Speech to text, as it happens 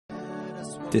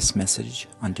This message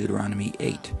on Deuteronomy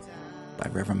 8 by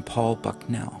Reverend Paul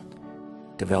Bucknell,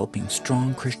 Developing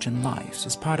Strong Christian Lives,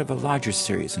 is part of a larger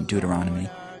series on Deuteronomy,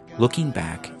 looking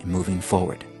back and moving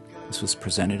forward. This was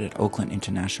presented at Oakland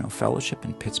International Fellowship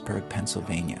in Pittsburgh,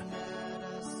 Pennsylvania.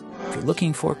 If you're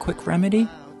looking for a quick remedy,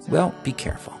 well, be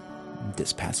careful.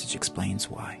 This passage explains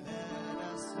why.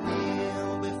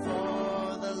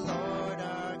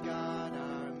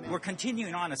 We're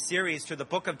continuing on a series through the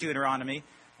book of Deuteronomy,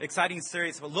 exciting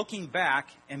series of looking back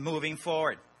and moving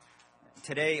forward.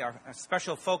 Today, our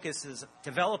special focus is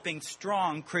developing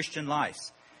strong Christian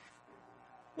lives.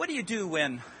 What do you do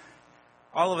when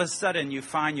all of a sudden you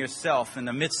find yourself in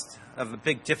the midst of a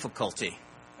big difficulty,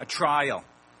 a trial,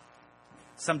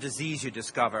 some disease you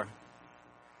discover,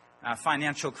 a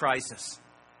financial crisis?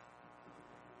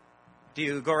 Do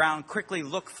you go around quickly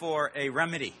look for a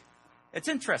remedy? It's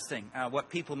interesting what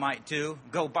people might do.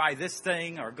 Go buy this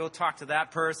thing or go talk to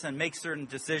that person, make certain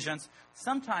decisions.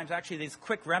 Sometimes, actually, these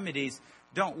quick remedies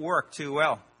don't work too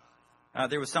well.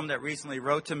 There was someone that recently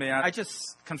wrote to me. I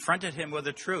just confronted him with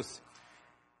the truth.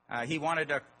 He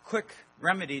wanted a quick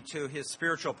remedy to his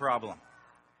spiritual problem.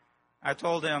 I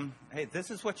told him, hey, this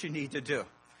is what you need to do.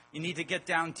 You need to get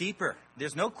down deeper.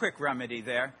 There's no quick remedy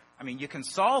there. I mean, you can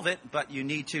solve it, but you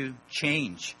need to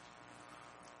change.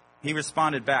 He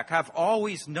responded back, I've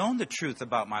always known the truth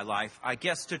about my life. I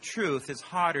guess the truth is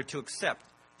harder to accept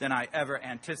than I ever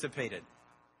anticipated.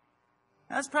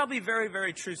 That's probably a very,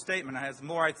 very true statement. As the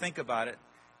more I think about it,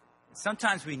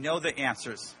 sometimes we know the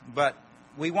answers, but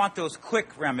we want those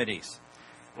quick remedies.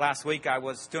 Last week I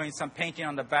was doing some painting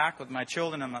on the back with my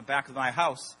children on the back of my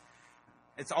house.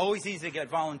 It's always easy to get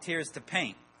volunteers to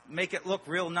paint, make it look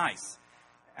real nice,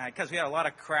 because we had a lot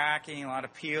of cracking, a lot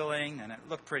of peeling, and it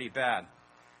looked pretty bad.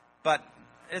 But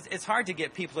it's hard to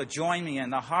get people to join me in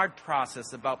the hard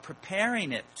process about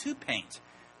preparing it to paint.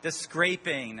 The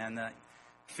scraping and the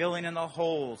filling in the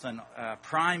holes and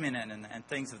priming it and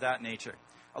things of that nature.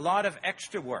 A lot of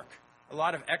extra work.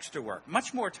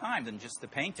 Much more time than just the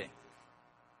painting.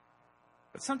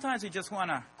 But sometimes we just want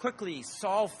to quickly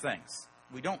solve things.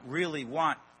 We don't really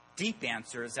want deep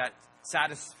answers that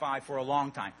satisfy for a long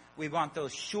time. We want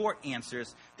those short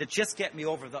answers that just get me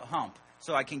over the hump,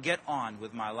 so I can get on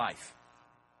with my life.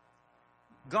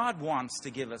 God wants to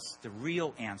give us the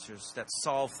real answers that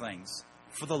solve things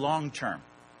for the long term,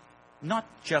 not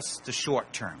just the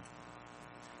short term.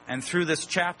 And through this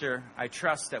chapter, I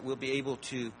trust that we'll be able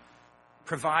to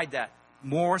provide that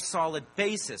more solid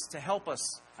basis to help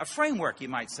us, a framework, you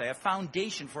might say, a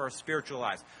foundation for our spiritual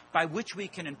lives, by which we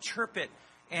can interpret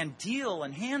and deal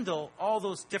and handle all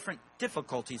those different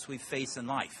difficulties we face in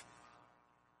life.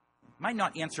 Might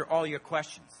not answer all your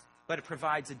questions, but it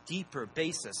provides a deeper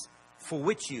basis for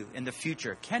which you, in the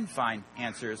future, can find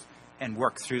answers and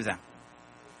work through them.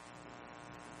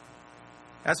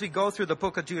 As we go through the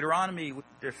book of Deuteronomy,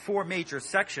 there are 4 major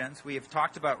sections. We have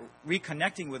talked about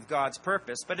reconnecting with God's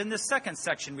purpose, but in this second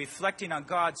section, reflecting on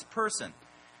God's person,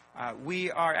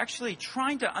 we are actually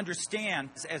trying to understand,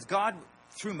 as God,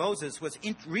 through Moses, was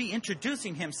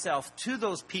reintroducing himself to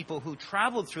those people who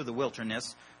traveled through the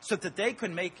wilderness so that they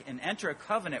could make and enter a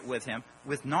covenant with him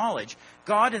with knowledge.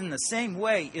 God, in the same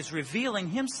way, is revealing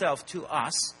himself to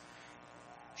us,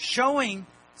 showing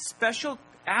special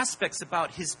aspects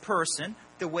about his person,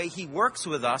 the way he works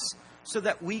with us, so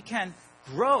that we can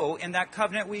grow in that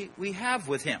covenant we have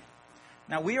with him.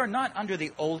 Now, we are not under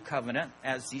the old covenant,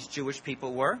 as these Jewish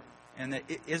people were, and the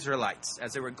Israelites,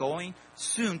 as they were going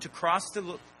soon to cross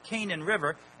the Canaan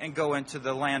River and go into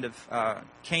the land of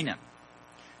Canaan.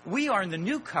 We are in the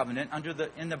new covenant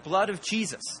in the blood of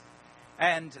Jesus.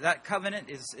 And that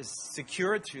covenant is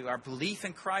secured through our belief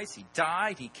in Christ. He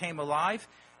died, he came alive,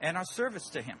 and our service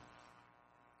to him.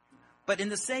 But in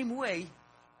the same way,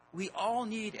 we all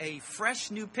need a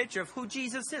fresh new picture of who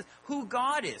Jesus is, who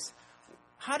God is.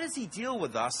 How does he deal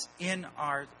with us in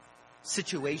our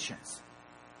situations?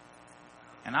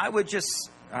 And I would just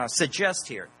suggest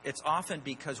here, it's often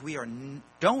because we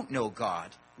don't know God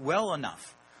well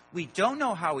enough. We don't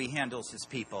know how he handles his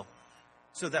people,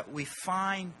 so that we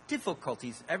find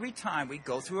difficulties every time we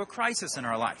go through a crisis in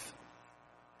our life.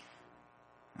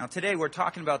 Now, today we're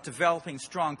talking about developing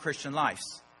strong Christian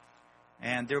lives.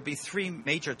 And there will be 3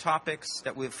 major topics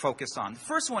that we'll focus on. The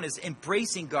first one is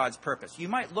embracing God's purpose. You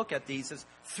might look at these as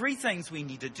 3 things we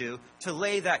need to do to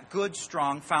lay that good,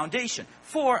 strong foundation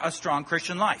for a strong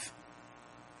Christian life.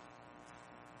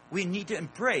 We need to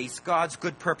embrace God's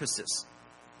good purposes.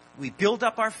 We build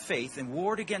up our faith and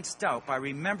ward against doubt by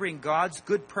remembering God's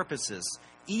good purposes,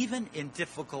 even in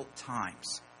difficult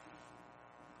times.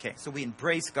 Okay, so we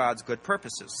embrace God's good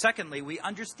purposes. Secondly, we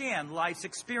understand life's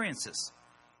experiences.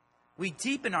 we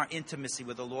deepen our intimacy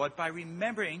with the Lord by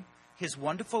remembering his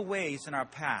wonderful ways in our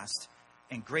past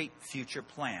and great future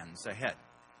plans ahead.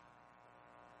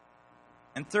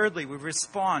 And thirdly, we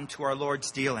respond to our Lord's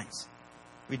dealings.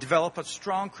 We develop a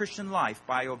strong Christian life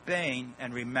by obeying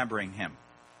and remembering him.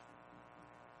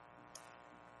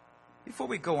 Before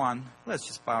we go on, let's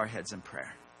just bow our heads in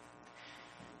prayer.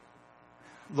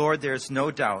 Lord, there's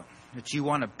no doubt that you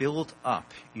want to build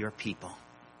up your people,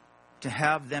 to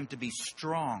have them to be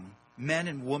strong men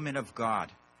and women of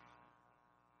God,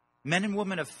 men and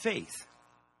women of faith,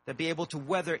 that be able to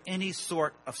weather any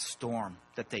sort of storm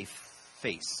that they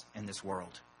face in this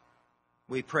world.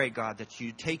 We pray, God, that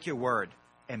you take your word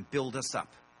and build us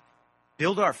up.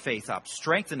 Build our faith up.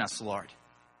 Strengthen us, Lord,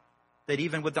 that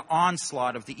even with the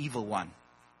onslaught of the evil one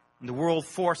and the world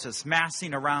forces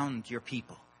massing around your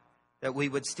people, that we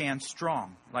would stand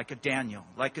strong like a Daniel,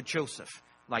 like a Joseph,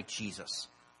 like Jesus,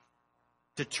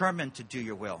 determined to do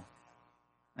your will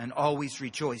and always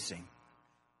rejoicing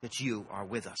that you are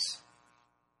with us.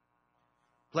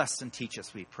 Bless and teach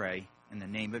us, we pray. In the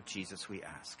name of Jesus we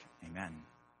ask. Amen.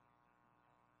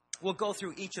 We'll go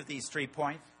through each of these 3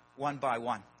 points one by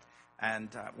one. And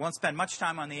won't spend much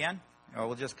time on the end.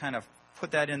 We'll just kind of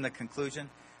put that in the conclusion.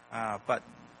 But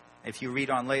if you read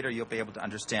on later, you'll be able to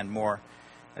understand more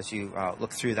as you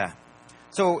look through that.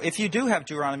 So if you do have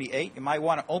Deuteronomy 8, you might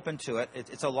want to open to it.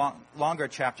 It's a longer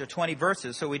chapter, 20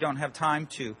 verses, so we don't have time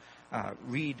to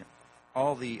read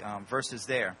all the verses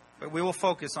there. But we will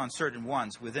focus on certain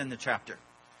ones within the chapter.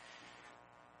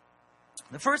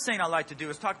 The first thing I'd like to do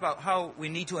is talk about how we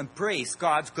need to embrace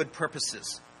God's good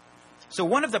purposes. So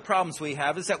one of the problems we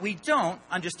have is that we don't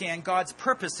understand God's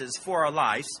purposes for our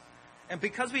lives. And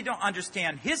because we don't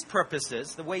understand his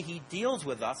purposes, the way he deals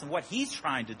with us and what he's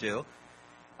trying to do,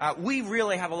 we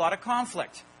really have a lot of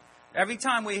conflict. Every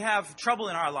time we have trouble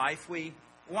in our life, we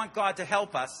want God to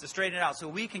help us to straighten it out so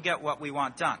we can get what we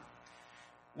want done.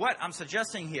 What I'm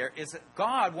suggesting here is that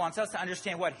God wants us to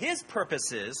understand what his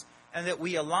purpose is and that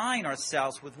we align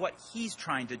ourselves with what he's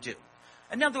trying to do.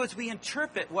 In other words, we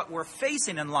interpret what we're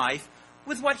facing in life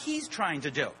with what he's trying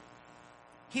to do.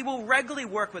 He will regularly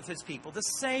work with his people the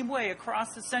same way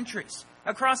across the centuries,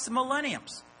 across the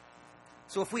millenniums.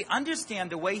 So if we understand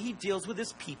the way he deals with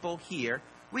his people here,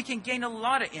 we can gain a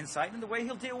lot of insight in the way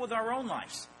he'll deal with our own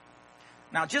lives.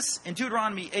 Now, just in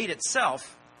Deuteronomy 8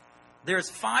 itself, there's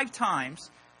 5 times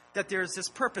that there's this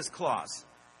purpose clause.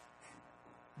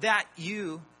 That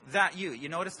you. You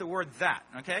notice the word that,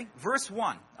 okay? Verse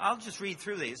 1. I'll just read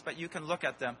through these, but you can look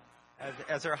at them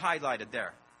as they're highlighted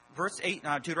there. Verse 8,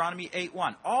 Deuteronomy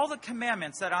 8:1. All the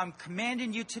commandments that I'm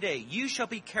commanding you today, you shall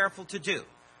be careful to do,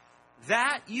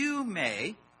 that you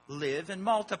may live and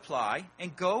multiply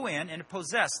and go in and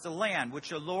possess the land which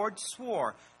the Lord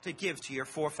swore to give to your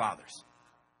forefathers.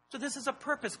 So this is a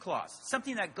purpose clause,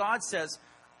 something that God says,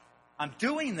 I'm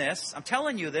doing this, I'm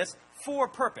telling you this for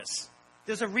purpose.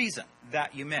 There's a reason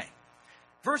that you may.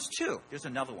 Verse 2, there's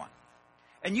another one.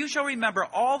 And you shall remember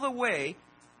all the way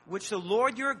which the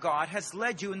Lord your God has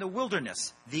led you in the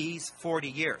wilderness these 40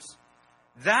 years,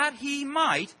 that he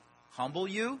might humble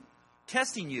you,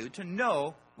 testing you to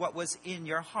know what was in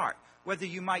your heart, whether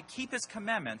you might keep his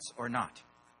commandments or not.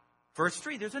 Verse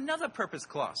 3, there's another purpose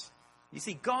clause. You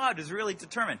see, God is really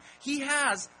determined. He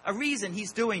has a reason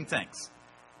he's doing things.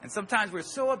 And sometimes we're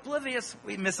so oblivious,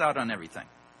 we miss out on everything.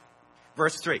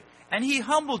 Verse 3, and he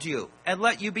humbled you and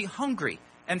let you be hungry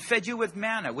and fed you with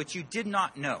manna, which you did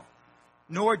not know,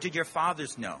 nor did your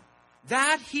fathers know,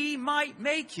 that he might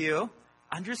make you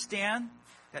understand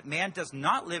that man does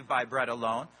not live by bread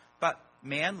alone, but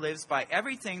man lives by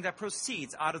everything that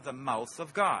proceeds out of the mouth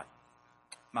of God.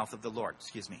 Mouth of the Lord,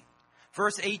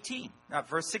 Verse 16,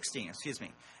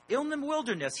 In the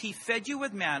wilderness he fed you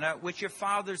with manna, which your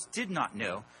fathers did not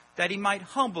know, that he might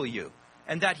humble you,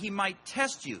 and that he might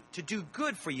test you to do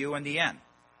good for you in the end.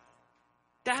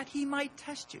 That he might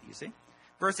test you, you see.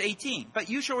 Verse 18, but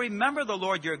you shall remember the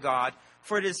Lord your God,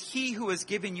 for it is he who has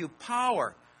given you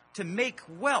power to make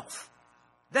wealth,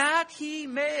 that he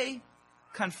may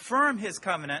confirm his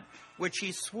covenant, which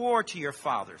he swore to your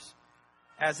fathers,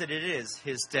 as it is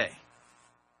his day,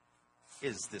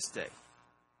 is this day.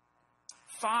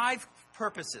 5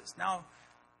 purposes. Now,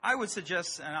 I would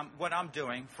suggest, and what I'm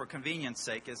doing for convenience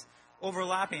sake, is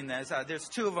overlapping this. There's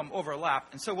 2 of them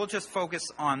overlap, and so we'll just focus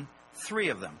on 3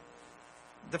 of them.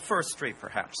 The first 3,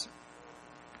 perhaps.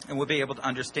 And we'll be able to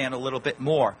understand a little bit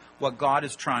more what God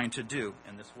is trying to do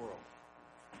in this world.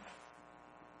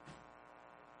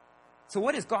 So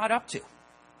what is God up to?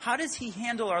 How does he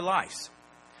handle our lives?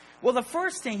 Well, the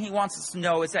first thing he wants us to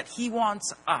know is that he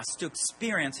wants us to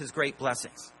experience his great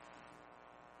blessings.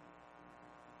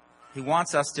 He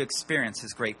wants us to experience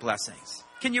his great blessings.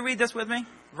 Can you read this with me?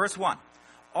 Verse 1.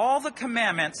 All the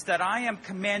commandments that I am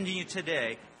commanding you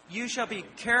today, you shall be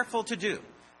careful to do,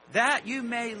 that you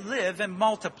may live and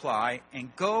multiply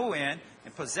and go in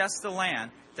and possess the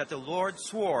land that the Lord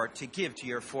swore to give to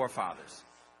your forefathers.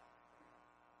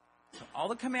 So all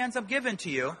the commands I've given to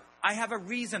you, I have a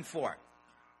reason for it.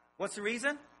 What's the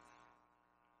reason?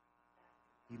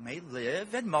 You may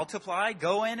live and multiply,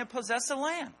 go in and possess the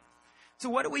land. So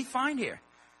what do we find here?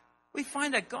 We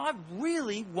find that God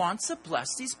really wants to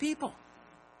bless these people.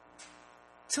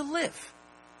 To live,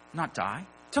 not die.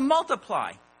 To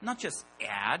multiply, not just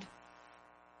add.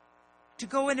 To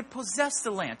go in and possess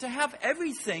the land. To have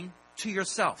everything to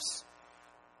yourselves.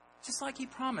 Just like he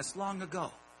promised long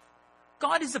ago.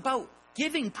 God is about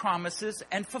giving promises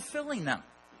and fulfilling them.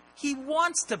 He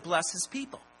wants to bless his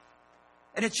people.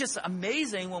 And it's just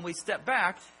amazing when we step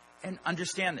back and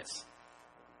understand this.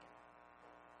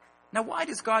 Now, why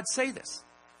does God say this?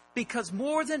 Because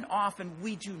more than often,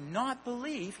 we do not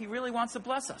believe he really wants to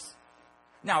bless us.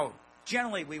 Now,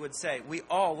 generally, we would say we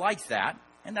all like that,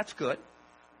 and that's good.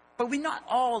 But we not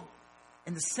all,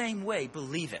 in the same way,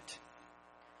 believe it.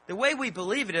 The way we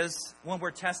believe it is when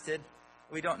we're tested,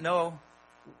 we don't know,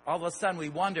 all of a sudden we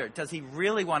wonder, does he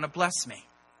really want to bless me?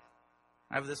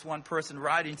 I have this one person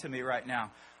writing to me right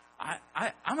now.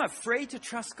 I'm afraid to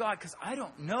trust God because I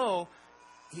don't know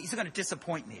he's going to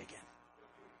disappoint me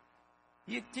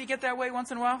again. Do you get that way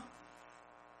once in a while?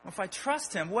 Well, if I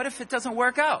trust him, what if it doesn't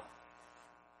work out?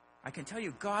 I can tell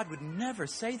you, God would never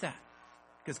say that.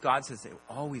 Because God says it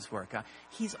will always work out.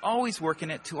 He's always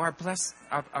working it to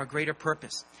our greater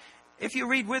purpose. If you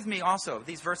read with me also,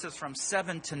 these verses from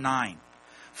 7 to 9.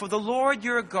 For the Lord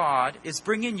your God is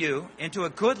bringing you into a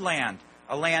good land,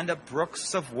 a land of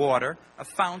brooks of water, of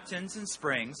fountains and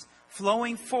springs,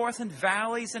 flowing forth in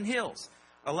valleys and hills,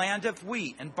 a land of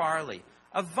wheat and barley,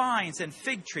 of vines and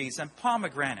fig trees and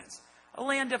pomegranates, a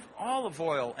land of olive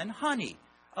oil and honey,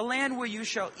 a land where you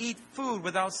shall eat food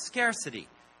without scarcity,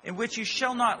 in which you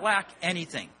shall not lack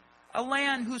anything, a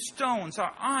land whose stones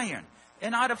are iron,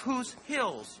 and out of whose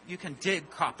hills you can dig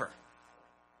copper.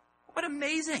 What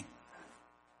amazing!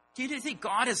 Do you think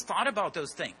God has thought about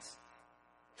those things?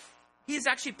 He has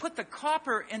actually put the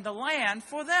copper in the land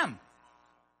for them.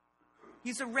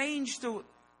 He's arranged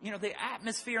the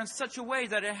atmosphere in such a way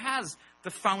that it has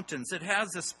the fountains, it has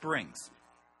the springs.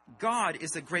 God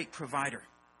is a great provider.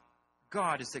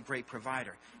 God is a great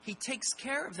provider. He takes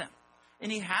care of them.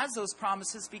 And he has those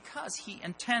promises because he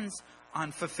intends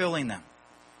on fulfilling them.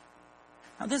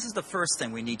 Now, this is the first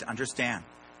thing we need to understand.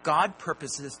 God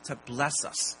purposes to bless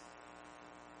us.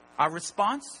 Our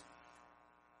response?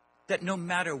 That no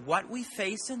matter what we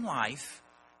face in life,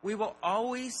 we will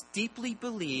always deeply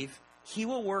believe he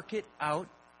will work it out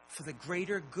for the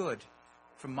greater good,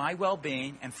 for my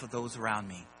well-being and for those around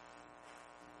me.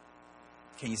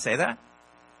 Can you say that?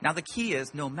 Now, the key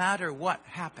is no matter what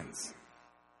happens.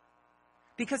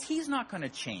 Because he's not going to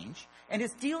change, and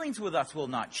his dealings with us will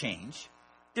not change.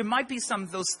 There might be some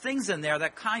of those things in there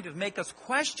that kind of make us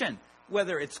question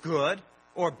whether it's good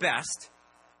or best.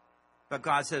 But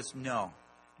God says, no,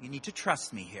 you need to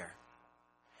trust me here.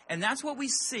 And that's what we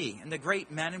see in the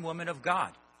great men and women of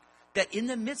God. That in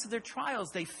the midst of their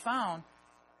trials, they found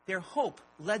their hope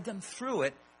led them through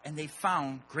it, and they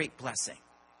found great blessing.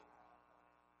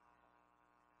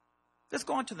 Let's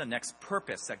go on to the next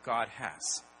purpose that God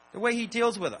has. The way he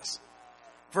deals with us.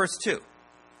 Verse 2.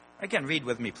 Again, read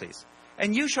with me, please.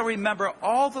 And you shall remember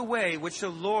all the way which the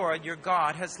Lord your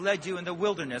God has led you in the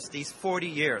wilderness these 40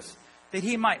 years, that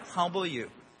he might humble you,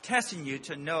 testing you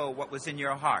to know what was in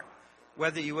your heart,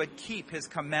 whether you would keep his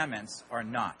commandments or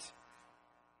not.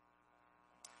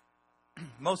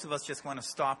 Most of us just want to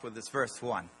stop with this verse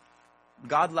 1.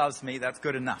 God loves me, that's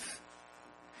good enough.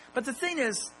 But the thing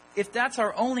is, if that's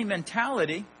our only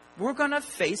mentality, we're going to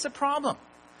face a problem.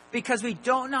 Because we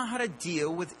don't know how to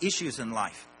deal with issues in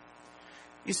life.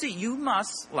 You see, you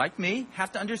must, like me,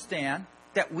 have to understand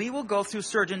that we will go through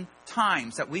certain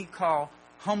times that we call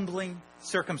humbling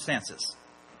circumstances.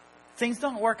 Things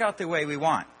don't work out the way we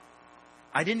want.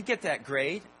 I didn't get that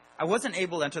grade. I wasn't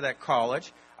able to enter that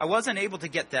college. I wasn't able to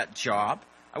get that job.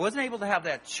 I wasn't able to have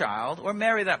that child or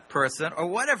marry that person or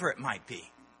whatever it might be.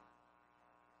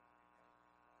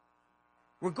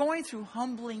 We're going through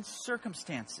humbling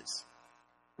circumstances.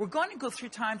 We're going to go through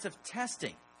times of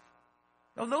testing.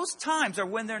 Now, those times are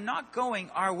when they're not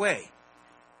going our way.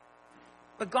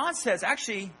 But God says,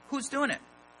 actually, who's doing it?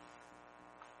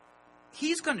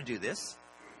 He's going to do this.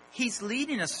 He's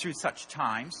leading us through such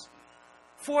times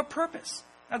for a purpose.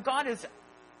 Now, God is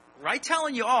right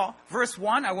telling you all, verse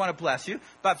 1, I want to bless you,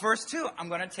 but verse 2, I'm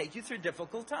going to take you through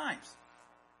difficult times.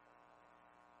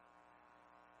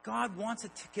 God wants to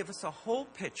give us a whole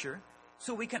picture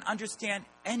so we can understand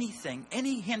anything,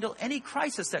 handle any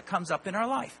crisis that comes up in our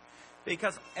life.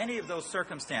 Because any of those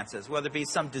circumstances, whether it be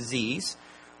some disease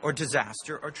or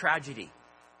disaster or tragedy,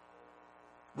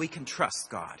 we can trust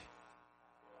God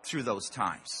through those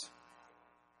times.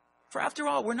 For after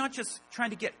all, we're not just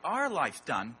trying to get our life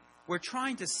done. We're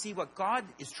trying to see what God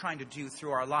is trying to do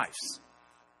through our lives.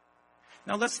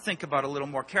 Now let's think about it a little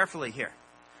more carefully here.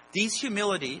 This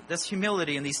humility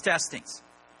and these testings.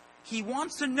 He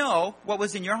wants to know what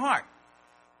was in your heart.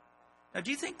 Now,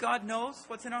 do you think God knows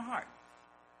what's in our heart?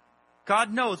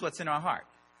 God knows what's in our heart.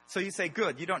 So you say,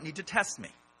 good, you don't need to test me.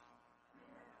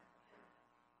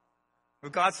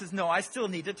 But God says, no, I still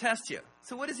need to test you.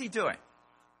 So what is he doing?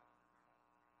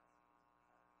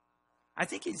 I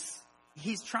think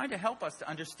he's trying to help us to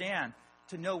understand,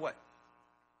 to know what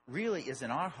really is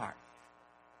in our heart.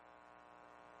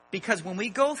 Because when we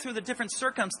go through the different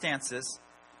circumstances,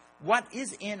 what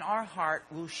is in our heart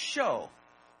will show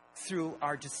through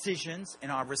our decisions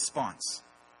and our response.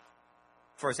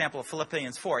 For example,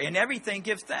 Philippians 4, in everything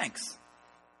give thanks.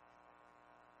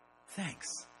 Thanks.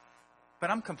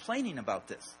 But I'm complaining about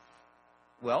this.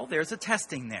 Well, there's a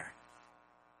testing there.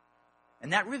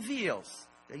 And that reveals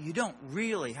that you don't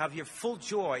really have your full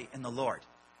joy in the Lord,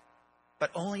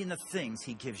 but only in the things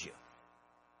he gives you.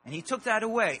 And he took that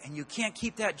away, and you can't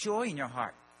keep that joy in your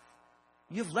heart.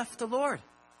 You've left the Lord.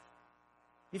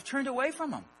 You've turned away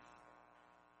from him.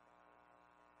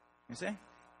 You see?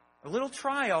 A little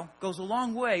trial goes a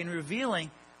long way in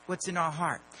revealing what's in our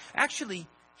heart. Actually,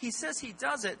 he says he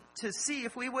does it to see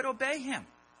if we would obey him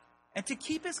and to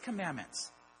keep his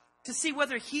commandments, to see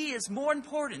whether he is more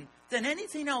important than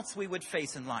anything else we would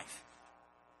face in life.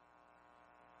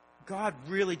 God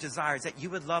really desires that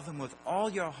you would love him with all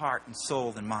your heart and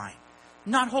soul and mind.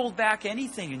 Not hold back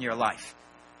anything in your life.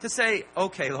 To say,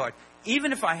 okay, Lord,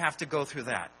 even if I have to go through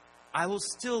that, I will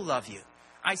still love you.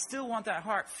 I still want that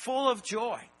heart full of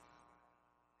joy.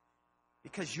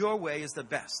 Because your way is the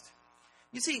best.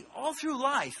 You see, all through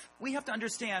life, we have to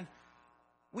understand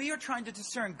we are trying to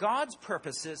discern God's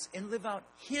purposes and live out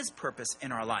his purpose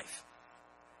in our life.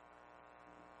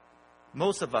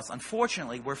 Most of us,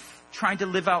 unfortunately, we're trying to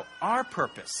live out our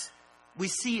purpose. We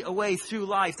see a way through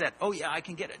life that, oh yeah, I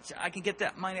can get it. I can get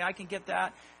that money. I can get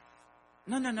that.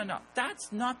 No.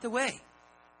 That's not the way.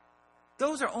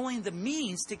 Those are only the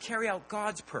means to carry out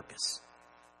God's purpose.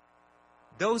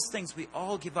 Those things we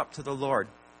all give up to the Lord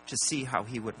to see how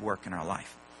he would work in our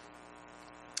life.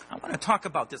 I want to talk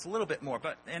about this a little bit more,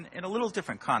 but in a little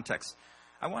different context.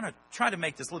 I want to try to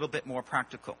make this a little bit more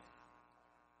practical.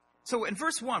 So in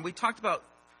verse 1, we talked about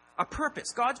a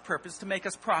purpose, God's purpose to make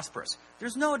us prosperous.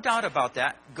 There's no doubt about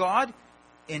that. God,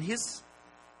 in his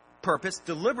purpose,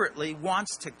 deliberately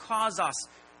wants to cause us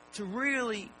to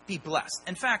really be blessed.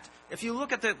 In fact, if you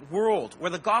look at the world where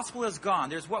the gospel has gone,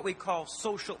 there's what we call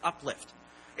social uplift.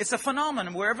 It's a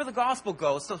phenomenon wherever the gospel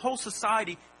goes, the whole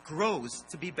society grows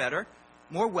to be better,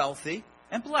 more wealthy,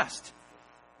 and blessed.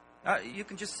 You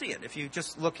can just see it if you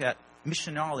just look at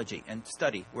missionology and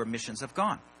study where missions have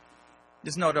gone.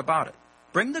 There's no doubt about it.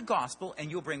 Bring the gospel and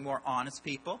you'll bring more honest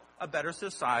people, a better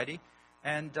society,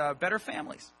 and better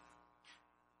families.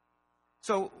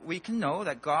 So we can know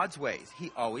that God's ways,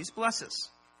 he always blesses.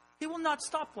 He will not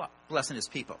stop blessing his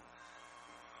people.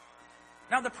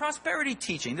 Now the prosperity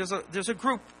teaching, there's a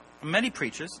group, many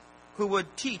preachers, who would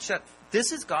teach that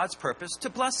this is God's purpose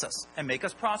to bless us and make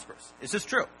us prosperous. Is this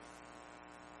true?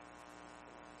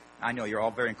 I know you're all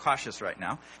very cautious right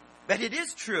now. But it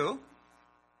is true,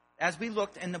 as we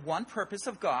looked in the one purpose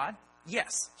of God,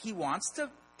 yes, he wants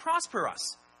to prosper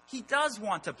us. He does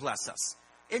want to bless us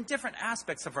in different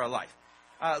aspects of our life.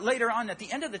 Later on at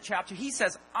the end of the chapter, he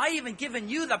says, I even given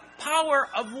you the power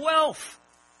of wealth.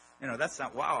 You know, that's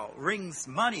not, wow, rings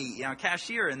money,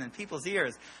 cashier in people's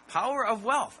ears. Power of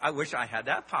wealth. I wish I had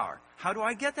that power. How do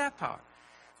I get that power?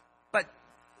 But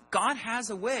God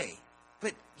has a way,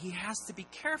 but he has to be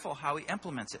careful how he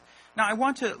implements it. Now, I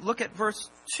want to look at verse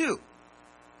 2.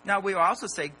 Now, we also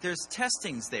say there's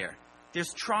testings there.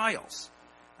 There's trials.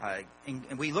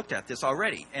 And we looked at this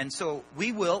already. And so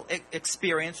we will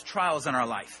experience trials in our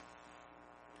life.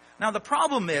 Now, the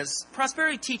problem is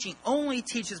prosperity teaching only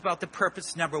teaches about the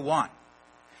purpose number 1.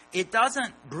 It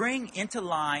doesn't bring into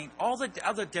line all the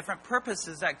other different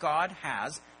purposes that God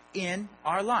has in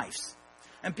our lives.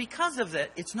 And because of that,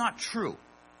 it's not true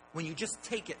when you just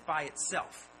take it by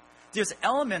itself. There's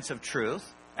elements of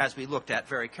truth, as we looked at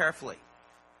very carefully.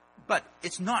 But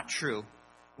it's not true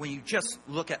when you just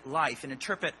look at life and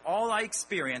interpret all I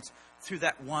experience through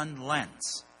that one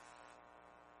lens.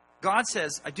 God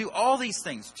says, I do all these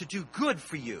things to do good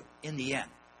for you in the end.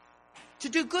 To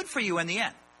do good for you in the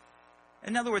end.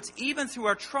 In other words, even through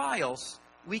our trials,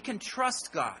 we can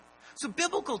trust God. So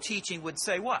biblical teaching would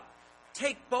say what?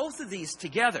 Take both of these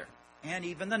together. And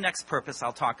even the next purpose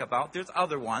I'll talk about. There's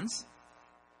other ones.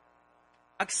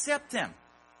 Accept them.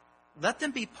 Let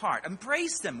them be part.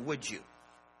 Embrace them, would you?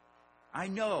 I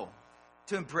know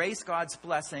to embrace God's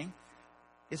blessing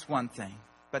is one thing.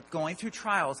 But going through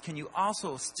trials, can you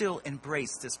also still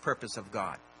embrace this purpose of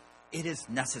God? It is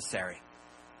necessary.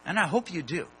 And I hope you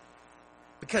do.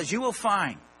 Because you will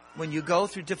find when you go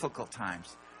through difficult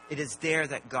times, it is there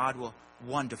that God will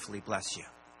wonderfully bless you.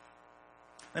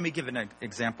 Let me give an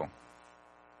example.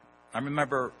 I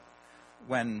remember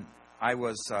when I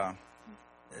was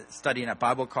studying at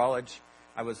Bible college,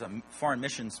 I was a foreign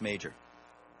missions major.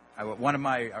 One of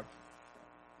my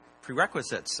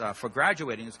prerequisites for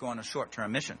graduating is going on a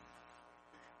short-term mission.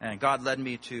 And God led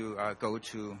me to go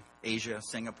to Asia,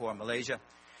 Singapore, Malaysia.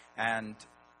 And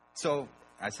so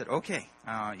I said, okay,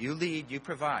 you lead, you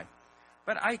provide.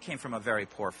 But I came from a very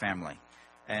poor family.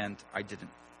 And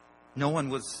no one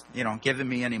was, giving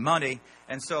me any money.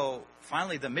 And so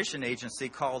finally the mission agency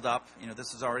called up,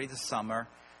 this is already the summer.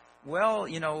 Well,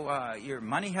 your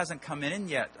money hasn't come in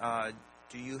yet.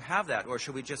 Do you have that? Or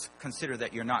should we just consider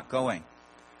that you're not going?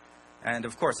 And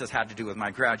of course, this had to do with my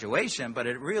graduation, but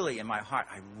it really, in my heart,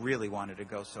 I really wanted to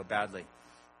go so badly.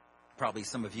 Probably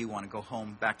some of you want to go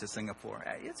home back to Singapore.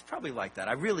 It's probably like that.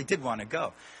 I really did want to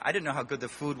go. I didn't know how good the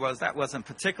food was. That wasn't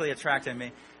particularly attracting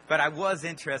me, but I was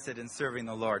interested in serving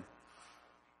the Lord.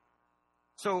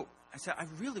 So I said, I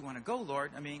really want to go,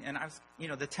 Lord. And I was,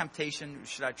 the temptation,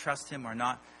 should I trust him or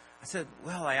not? I said,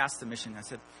 well, I asked the mission, I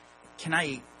said,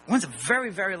 when's the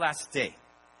very, very last day?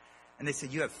 And they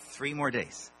said, you have 3 more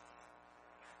days.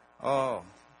 Oh,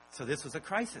 so this was a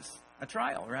crisis, a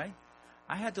trial, right?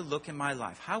 I had to look in my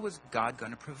life. How was God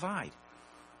going to provide?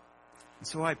 And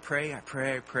so I pray.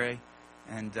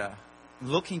 And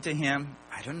looking to him,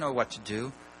 I don't know what to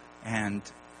do. And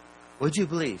would you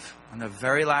believe, on the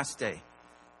very last day,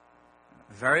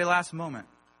 the very last moment,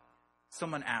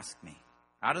 someone asked me,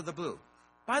 out of the blue,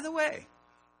 by the way,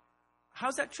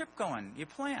 how's that trip going, your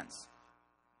plans?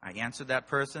 I answered that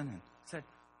person and said,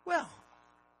 well,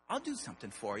 I'll do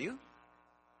something for you.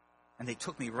 And they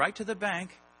took me right to the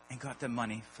bank and got the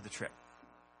money for the trip.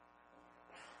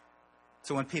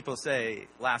 So when people say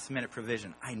last minute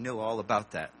provision, I know all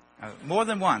about that. More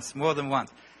than once.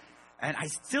 And I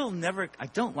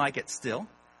don't like it still,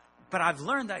 but I've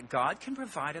learned that God can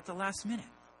provide at the last minute.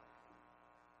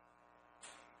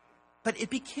 But it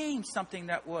became something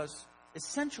that was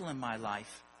essential in my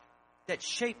life that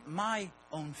shaped my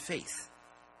own faith.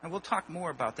 And we'll talk more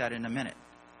about that in a minute.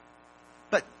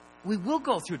 But we will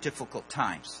go through difficult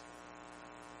times.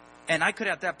 And I could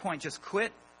at that point just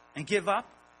quit and give up.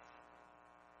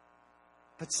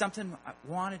 But something I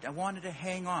wanted to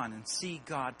hang on and see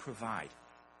God provide.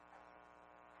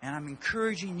 And I'm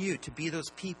encouraging you to be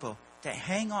those people that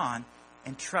hang on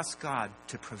and trust God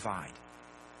to provide.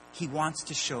 He wants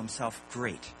to show himself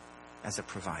great as a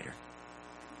provider.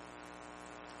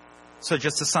 So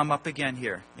just to sum up again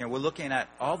here, we're looking at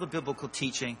all the biblical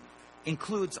teaching,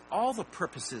 includes all the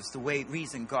purposes, the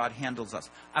reason God handles us.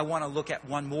 I want to look at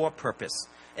one more purpose.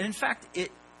 And in fact,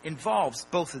 it involves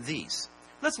both of these.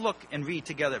 Let's look and read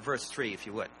together verse 3, if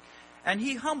you would. And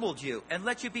he humbled you and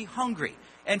let you be hungry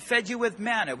and fed you with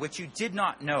manna, which you did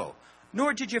not know,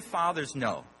 nor did your fathers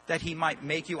know, that he might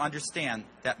make you understand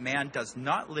that man does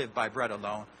not live by bread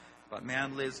alone, but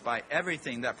man lives by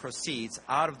everything that proceeds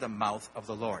out of the mouth of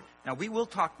the Lord. Now, we will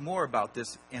talk more about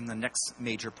this in the next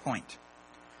major point.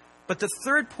 But the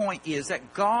third point is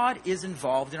that God is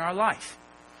involved in our life.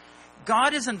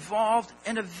 God is involved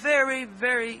in a very,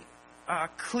 very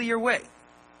clear way.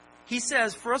 He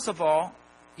says, first of all,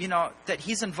 that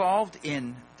he's involved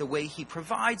in the way he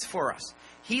provides for us.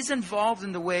 He's involved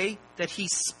in the way that he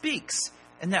speaks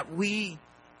and that we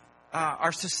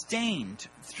are sustained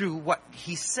through what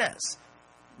he says.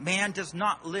 Man does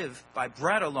not live by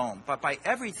bread alone, but by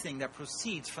everything that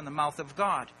proceeds from the mouth of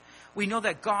God. We know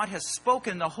that God has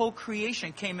spoken, the whole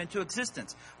creation came into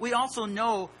existence. We also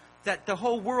know that the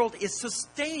whole world is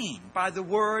sustained by the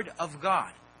word of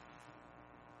God.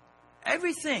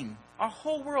 Everything, our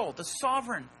whole world, the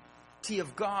sovereignty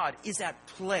of God is at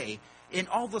play in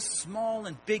all the small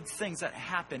and big things that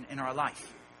happen in our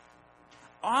life.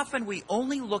 Often we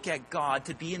only look at God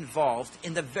to be involved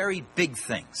in the very big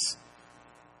things.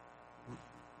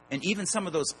 And even some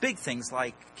of those big things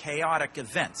like chaotic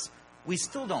events, we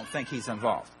still don't think he's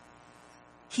involved.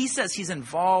 He says he's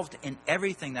involved in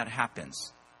everything that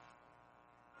happens.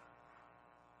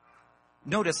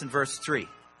 Notice in verse 3,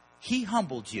 he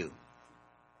humbled you.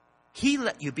 He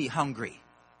let you be hungry.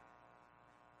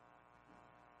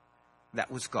 That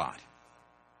was God.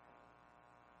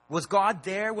 Was God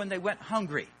there when they went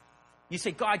hungry? You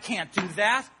say, God can't do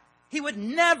that. He would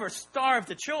never starve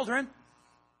the children.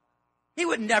 He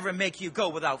would never make you go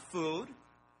without food.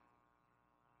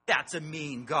 That's a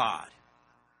mean God.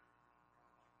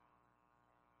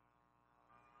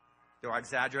 Do I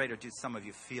exaggerate, or do some of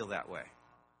you feel that way?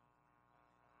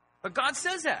 But God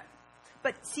says that.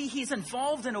 But see, he's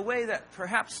involved in a way that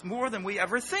perhaps more than we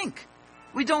ever think.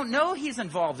 We don't know he's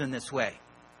involved in this way.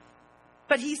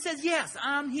 But he says, yes,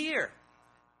 I'm here.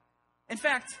 In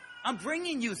fact, I'm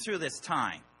bringing you through this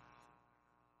time.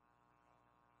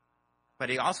 But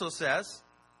he also says,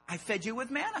 I fed you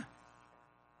with manna,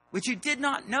 which you did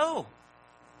not know.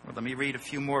 Well, let me read a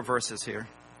few more verses here.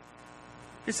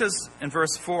 It says in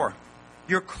verse 4,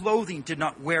 your clothing did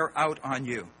not wear out on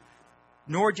you,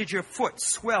 nor did your foot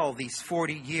swell these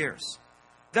 40 years.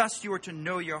 Thus you are to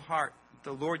know your heart.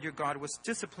 The Lord your God was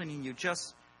disciplining you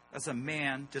just as a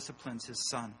man disciplines his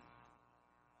son.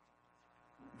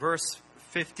 Verse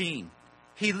 15,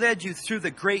 he led you through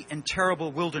the great and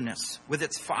terrible wilderness with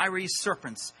its fiery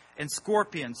serpents and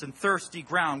scorpions and thirsty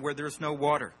ground where there is no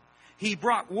water. He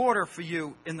brought water for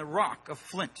you in the rock of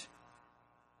flint.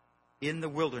 In the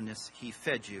wilderness, he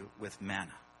fed you with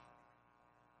manna.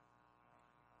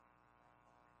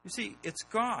 You see, it's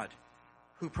God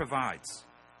who provides.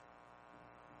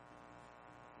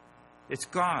 It's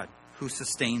God who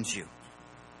sustains you.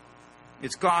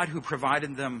 It's God who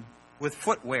provided them with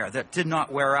footwear that did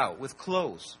not wear out, with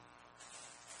clothes.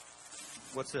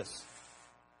 What's this?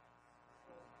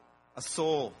 A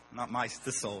soul, not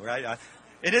the soul, right?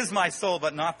 It is my soul,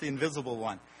 but not the invisible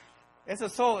one. It's a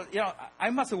soul. You know, I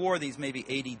must have wore these maybe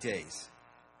 80 days.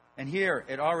 And here,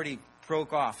 it already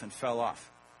broke off and fell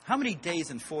off. How many days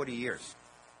in 40 years?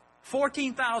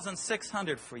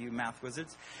 14,600 for you math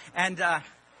wizards. And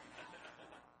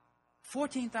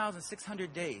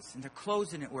 14,600 days. And their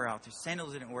clothes didn't wear out. Their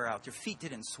sandals didn't wear out. Their feet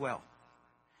didn't swell.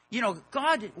 You know,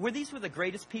 God, these were the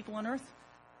greatest people on earth?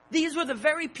 These were the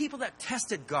very people that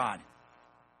tested God.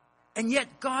 And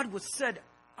yet God said,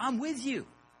 I'm with you.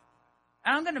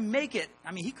 And I'm going to make it.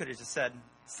 I mean, he could have just said,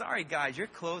 sorry, guys, your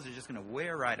clothes are just going to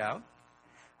wear right out.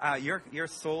 Your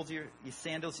soles, your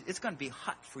sandals, it's going to be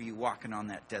hot for you walking on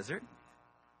that desert.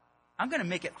 I'm going to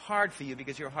make it hard for you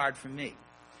because you're hard for me.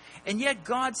 And yet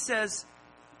God says,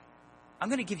 I'm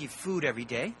going to give you food every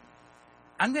day.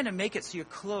 I'm going to make it so your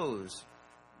clothes,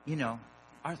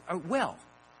 are well.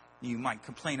 You might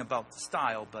complain about the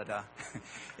style, but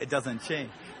it doesn't change.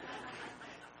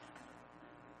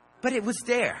 But it was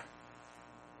there.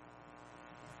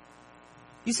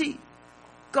 You see,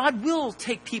 God will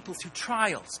take people through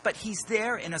trials, but he's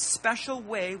there in a special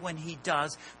way when he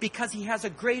does, because he has a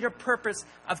greater purpose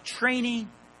of training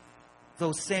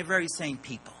those very same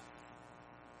people.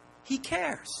 He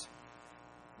cares.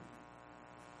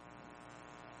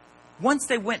 Once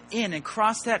they went in and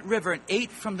crossed that river and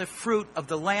ate from the fruit of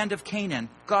the land of Canaan,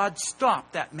 God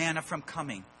stopped that manna from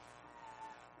coming.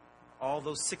 All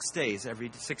those 6 days,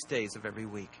 every 6 days of every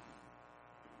week.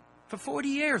 For 40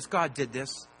 years, God did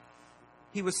this.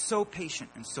 He was so patient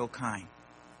and so kind.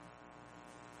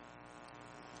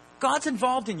 God's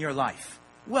involved in your life.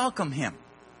 Welcome him.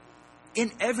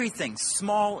 In everything,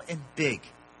 small and big.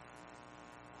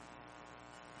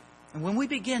 And when we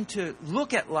begin to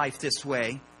look at life this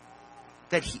way,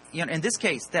 that he, in this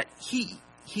case, that he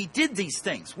did these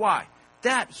things. Why?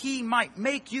 That he might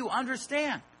make you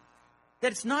understand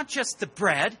that it's not just the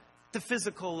bread, the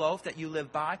physical loaf that you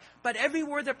live by, but every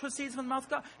word that proceeds from the mouth of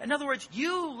God. In other words,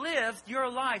 you lived your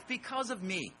life because of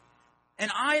me,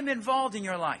 and I am involved in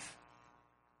your life.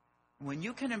 When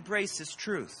you can embrace this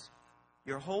truth,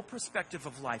 your whole perspective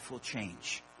of life will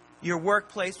change. Your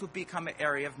workplace will become an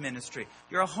area of ministry.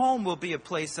 Your home will be a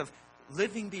place of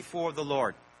living before the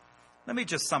Lord. Let me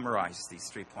just summarize these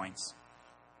 3 points.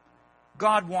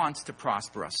 God wants to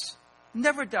prosper us.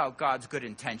 Never doubt God's good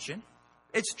intention.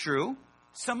 It's true.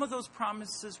 Some of those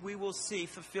promises we will see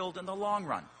fulfilled in the long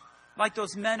run. Like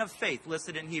those men of faith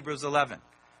listed in Hebrews 11.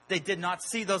 They did not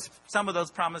see some of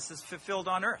those promises fulfilled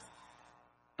on earth.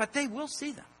 But they will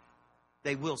see them.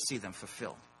 They will see them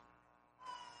fulfilled.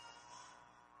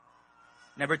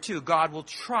 Number 2, God will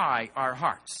try our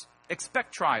hearts.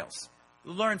 Expect trials.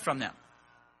 Learn from them.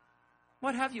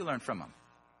 What have you learned from them?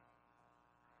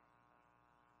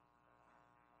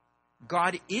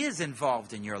 God is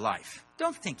involved in your life.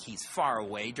 Don't think he's far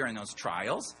away during those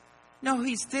trials. No,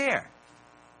 he's there.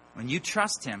 When you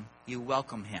trust him, you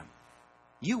welcome him.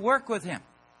 You work with him.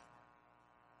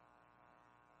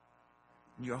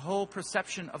 Your whole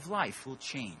perception of life will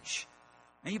change.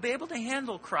 And you'll be able to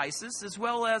handle crisis as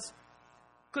well as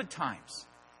good times.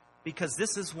 Because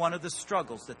this is one of the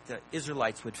struggles that the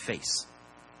Israelites would face.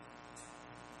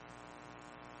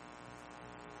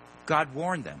 God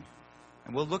warned them.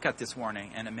 And we'll look at this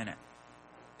warning in a minute,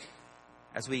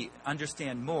 as we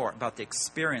understand more about the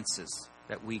experiences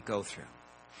that we go through.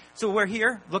 So we're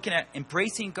here looking at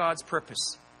embracing God's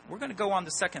purpose. We're going to go on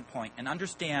the second point and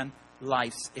understand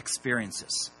life's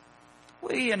experiences.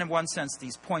 In one sense,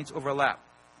 these points overlap,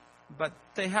 but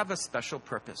they have a special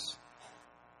purpose.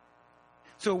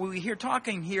 So we're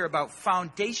talking here about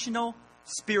foundational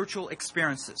spiritual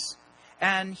experiences.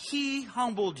 And he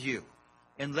humbled you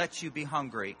and let you be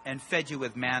hungry, and fed you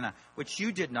with manna, which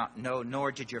you did not know,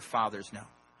 nor did your fathers know.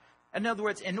 In other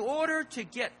words, in order to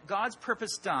get God's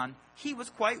purpose done, he was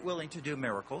quite willing to do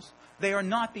miracles. They are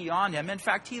not beyond him. In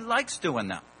fact, he likes doing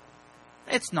them.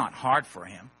 It's not hard for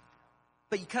him.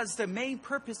 But because the main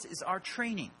purpose is our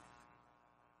training,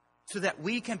 so that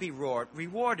we can be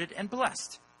rewarded and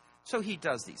blessed. So he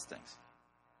does these things,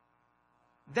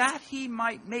 that he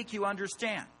might make you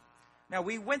understand. Now,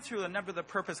 we went through a number of the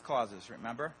purpose clauses,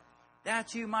 remember?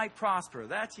 That you might prosper,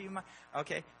 that you might...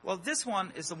 Okay, well, this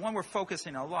one is the one we're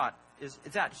focusing a lot, is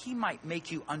that he might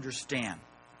make you understand.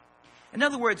 In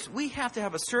other words, we have to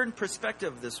have a certain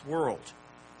perspective of this world,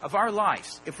 of our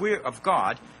lives, of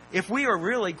God, if we are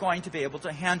really going to be able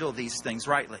to handle these things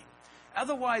rightly.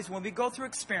 Otherwise, when we go through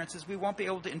experiences, we won't be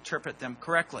able to interpret them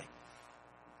correctly.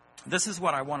 This is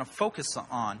what I want to focus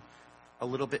on a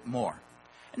little bit more.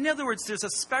 In other words, there's a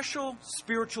special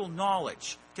spiritual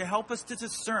knowledge to help us to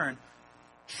discern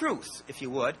truth, if you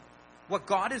would, what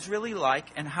God is really like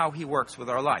and how he works with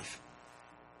our life.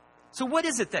 So what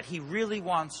is it that he really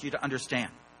wants you to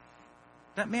understand?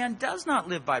 That man does not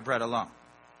live by bread alone.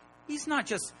 He's not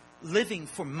just living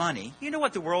for money. You know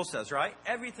what the world says, right?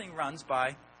 Everything runs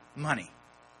by money.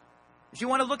 If you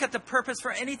want to look at the purpose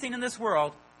for anything in this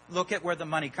world, look at where the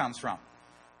money comes from.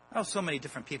 Oh, so many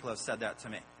different people have said that to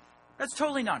me. That's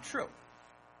totally not true.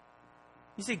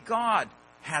 You see, God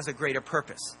has a greater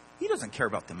purpose. He doesn't care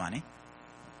about the money.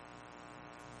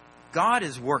 God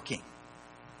is working.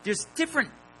 There's different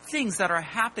things that are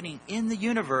happening in the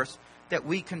universe that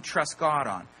we can trust God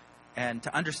on. And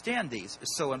to understand these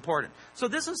is so important. So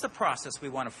this is the process we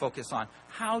want to focus on.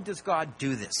 How does God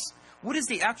do this? What is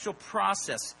the actual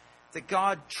process that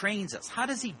God trains us? How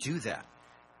does he do that?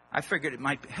 I figured it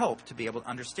might help to be able to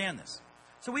understand this.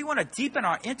 So we want to deepen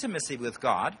our intimacy with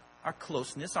God, our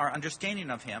closeness, our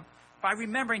understanding of him, by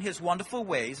remembering his wonderful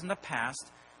ways in the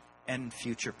past and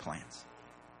future plans.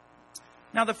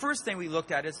 Now, the first thing we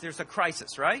looked at is there's a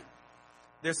crisis, right?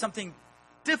 There's something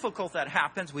difficult that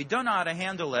happens. We don't know how to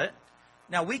handle it.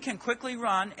 Now, we can quickly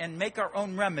run and make our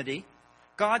own remedy.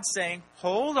 God's saying,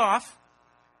 hold off.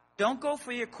 Don't go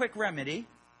for your quick remedy.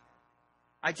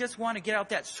 I just want to get out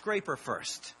that scraper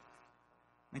first.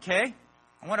 Okay?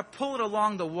 I want to pull it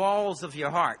along the walls of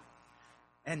your heart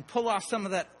and pull off some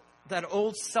of that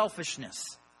old selfishness.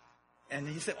 And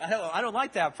he said, I don't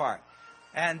like that part.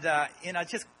 And, it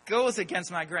just goes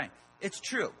against my grain. It's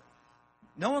true.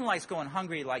 No one likes going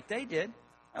hungry like they did,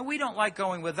 and we don't like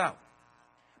going without.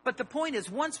 But the point is,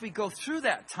 once we go through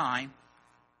that time,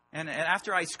 and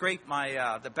after I scraped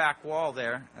my the back wall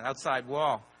there, outside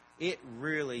wall, it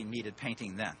really needed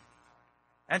painting then.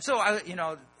 And so,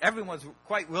 everyone was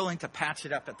quite willing to patch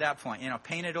it up at that point,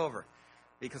 paint it over,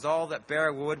 because all that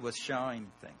bare wood was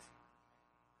showing things.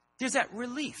 There's that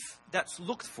relief that's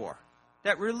looked for,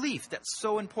 that relief that's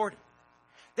so important.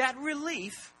 That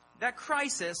relief, that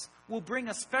crisis, will bring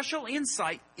a special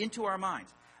insight into our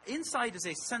minds. Insight is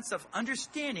a sense of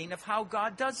understanding of how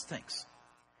God does things.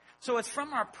 So it's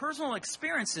from our personal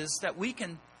experiences that we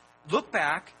can look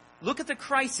back, look at the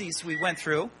crises we went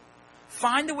through,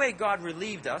 find the way God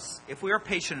relieved us, if we are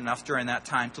patient enough during that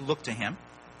time to look to him,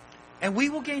 and we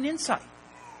will gain insight.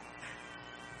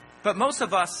 But most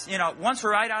of us, once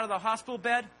we're right out of the hospital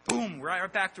bed, boom, we're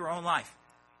right back to our own life.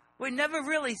 We never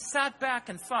really sat back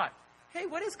and thought, hey,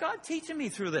 what is God teaching me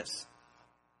through this?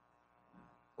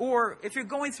 Or if you're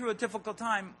going through a difficult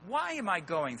time, why am I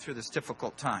going through this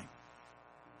difficult time?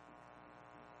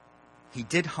 He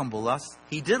did humble us.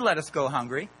 He did let us go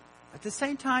hungry. At the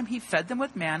same time, he fed them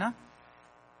with manna.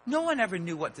 No one ever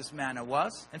knew what this manna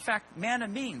was. In fact, manna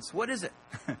means, what is it?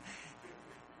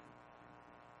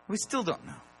 We still don't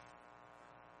know.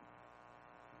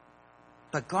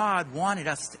 But God wanted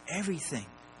us to everything.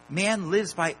 Man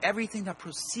lives by everything that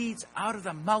proceeds out of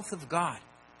the mouth of God.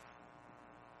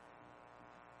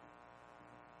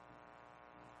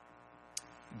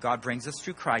 God brings us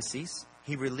through crises.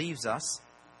 He relieves us,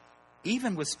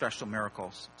 even with special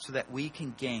miracles, so that we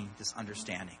can gain this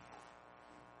understanding.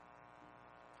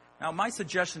 Now, my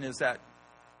suggestion is that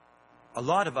a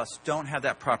lot of us don't have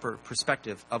that proper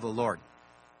perspective of the Lord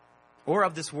or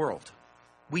of this world.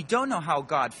 We don't know how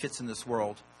God fits in this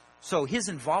world, so his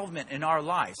involvement in our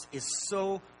lives is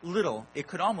so little, it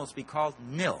could almost be called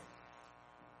nil.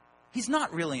 He's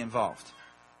not really involved.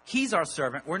 He's our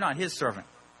servant. We're not his servant.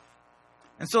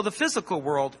 And so the physical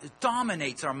world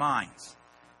dominates our minds.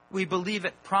 We believe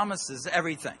it promises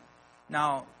everything.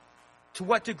 Now, to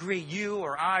what degree you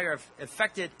or I are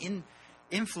infected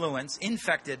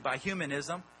by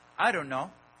humanism, I don't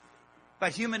know.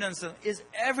 But humanism is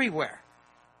everywhere.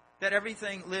 That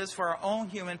everything lives for our own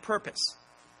human purpose.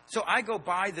 So I go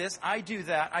buy this, I do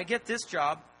that, I get this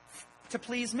job to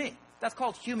please me. That's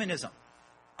called humanism.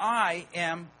 I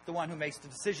am the one who makes the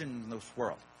decision in this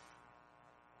world.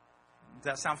 Does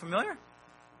that sound familiar?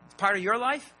 It's part of your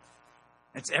life?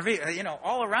 It's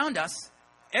all around us.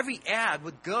 Every ad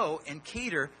would go and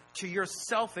cater to your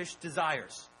selfish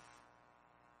desires.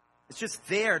 It's just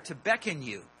there to beckon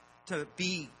you to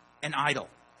be an idol,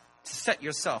 to set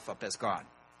yourself up as God.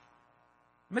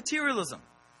 Materialism.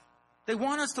 They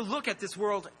want us to look at this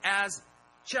world as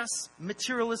just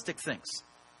materialistic things.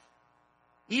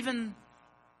 Even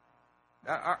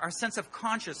our sense of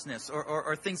consciousness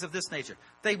or things of this nature.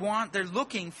 They're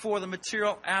looking for the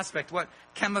material aspect, what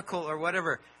chemical or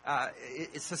whatever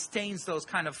it sustains those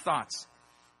kind of thoughts.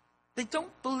 They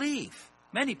don't believe,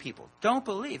 many people don't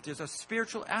believe there's a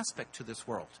spiritual aspect to this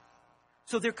world.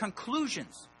 So their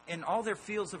conclusions in all their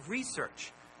fields of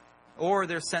research or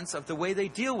their sense of the way they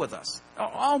deal with us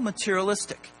are all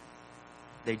materialistic.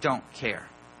 They don't care.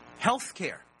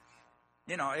 Healthcare.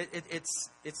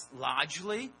 It's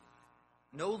largely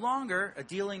no longer a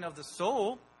dealing of the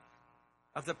soul,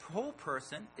 of the whole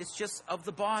person. It's just of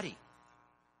the body.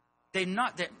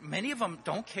 Many of them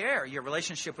don't care your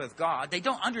relationship with God. They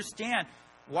don't understand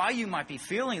why you might be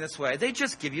feeling this way. They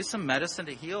just give you some medicine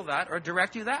to heal that or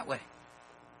direct you that way.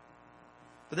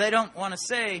 But they don't want to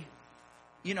say,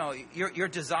 your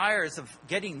desires of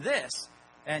getting this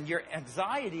and your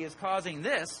anxiety is causing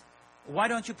this. Why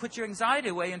don't you put your anxiety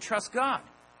away and trust God?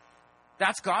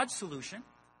 That's God's solution.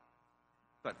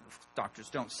 But doctors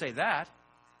don't say that.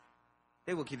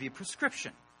 They will give you a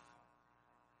prescription.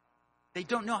 They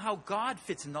don't know how God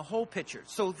fits in the whole picture.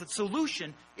 So the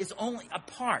solution is only a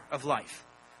part of life.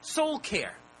 Soul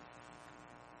care.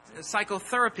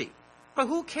 Psychotherapy. But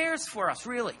who cares for us,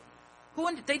 really?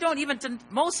 Most of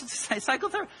the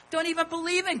psychotherapists don't even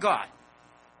believe in God.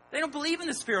 They don't believe in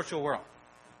the spiritual world.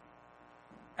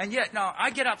 And yet, now, I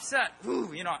get upset.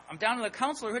 I'm down to the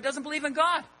counselor who doesn't believe in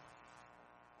God.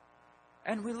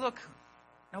 And we look,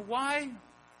 now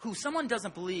someone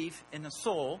doesn't believe in the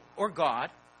soul or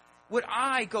God, would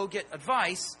I go get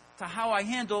advice to how I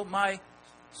handle my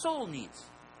soul needs?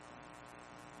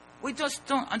 We just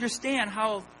don't understand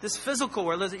how this physical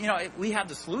world, we have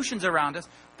the solutions around us,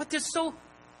 but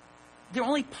they're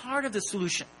only part of the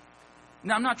solution.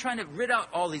 Now, I'm not trying to rid out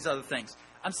all these other things.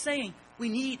 I'm saying we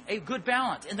need a good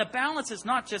balance. And the balance is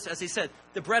not just, as he said,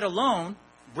 the bread alone.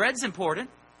 Bread's important.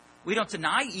 We don't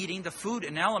deny eating the food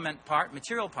and element part,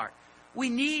 material part. We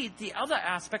need the other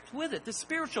aspect with it, the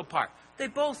spiritual part. They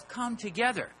both come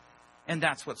together. And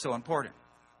that's what's so important.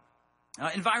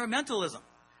 Environmentalism.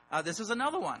 This is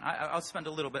another one. I'll spend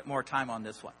a little bit more time on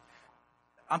this one.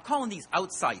 I'm calling these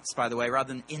outsights, by the way,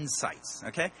 rather than insights.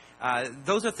 Okay?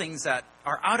 Those are things that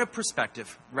are out of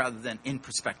perspective rather than in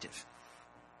perspective.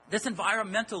 This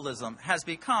environmentalism has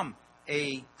become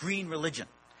a green religion.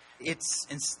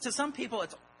 To some people,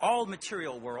 it's all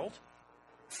material world.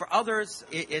 For others,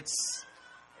 it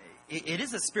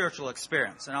is a spiritual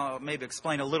experience. And I'll maybe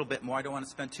explain a little bit more. I don't want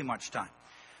to spend too much time.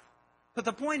 But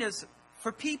the point is,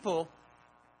 for people,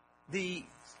 the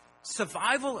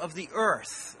survival of the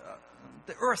earth's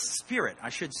spirit, I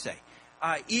should say,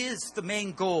 is the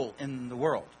main goal in the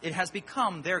world. It has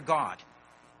become their God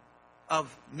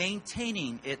of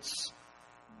maintaining its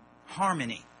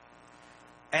harmony.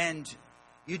 And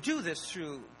you do this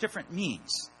through different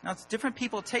means. Now, different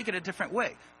people take it a different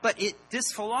way. But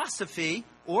this philosophy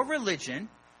or religion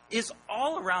is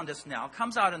all around us now,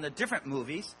 comes out in the different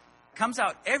movies, comes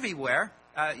out everywhere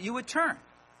you would turn.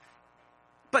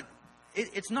 But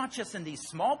it's not just in these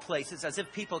small places as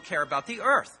if people care about the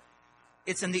earth.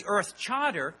 It's in the Earth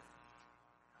Charter,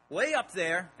 way up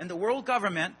there in the world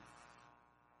government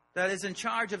that is in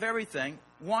charge of everything,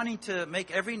 wanting to make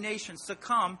every nation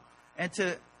succumb and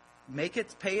to make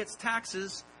it pay its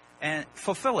taxes and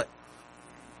fulfill it.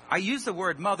 I use the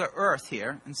word Mother Earth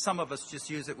here, and some of us just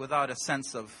use it without a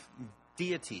sense of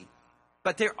deity.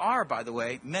 But there are, by the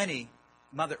way, many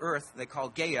Mother Earth they call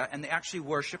Gaia, and they actually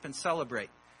worship and celebrate.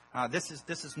 This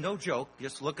is no joke.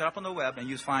 Just look it up on the web and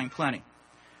you'll find plenty.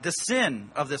 The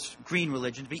sin of this green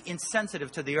religion to be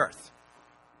insensitive to the earth.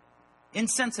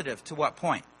 Insensitive to what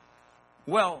point?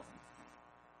 Well,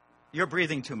 you're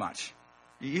breathing too much.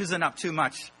 You're using up too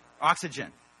much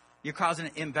oxygen. You're causing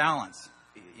an imbalance.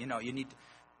 You need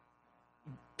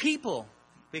people,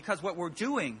 because what we're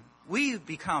doing, we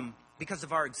become, because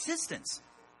of our existence,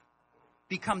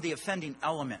 become the offending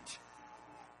element,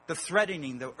 the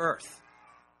threatening the earth.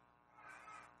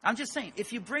 I'm just saying,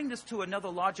 if you bring this to another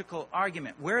logical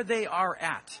argument, where they are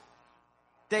at,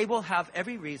 they will have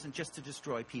every reason just to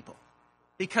destroy people,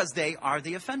 because they are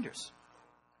the offenders.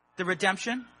 The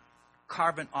redemption,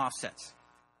 carbon offsets,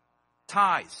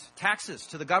 tithes, taxes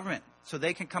to the government, so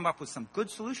they can come up with some good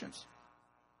solutions.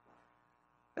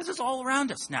 This is all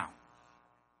around us now.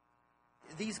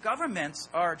 These governments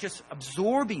are just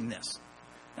absorbing this.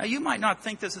 Now, you might not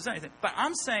think this is anything, but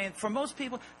I'm saying for most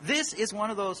people, this is one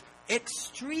of those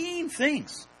extreme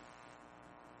things.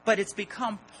 But it's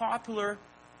become popular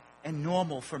and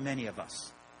normal for many of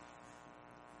us.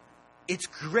 It's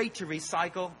great to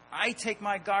recycle. I take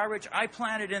my garbage, I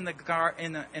plant it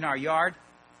in our yard,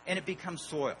 and it becomes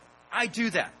soil. I do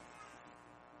that.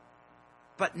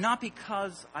 But not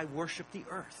because I worship the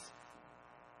earth.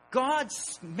 God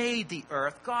made the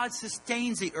earth. God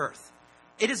sustains the earth.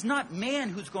 It is not man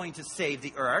who's going to save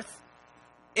the earth.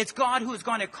 It's God who is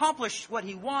going to accomplish what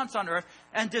he wants on earth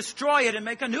and destroy it and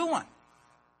make a new one.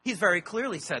 He's very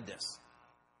clearly said this.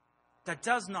 That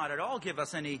does not at all give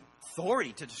us any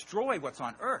authority to destroy what's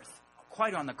on earth.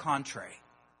 Quite on the contrary.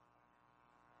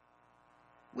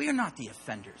 We are not the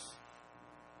offenders.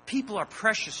 People are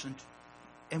precious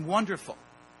and wonderful.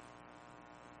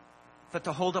 But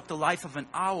to hold up the life of an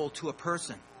owl to a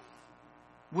person,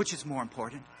 which is more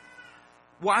important?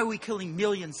 Why are we killing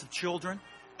millions of children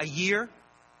a year?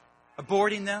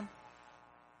 Aborting them?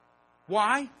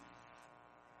 Why?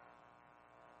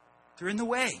 They're in the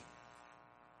way.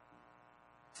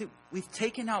 See, we've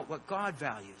taken out what God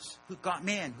values.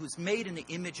 Man, who's made in the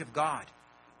image of God.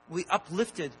 We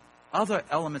uplifted other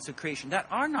elements of creation that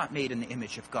are not made in the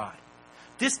image of God.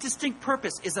 This distinct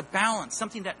purpose is a balance,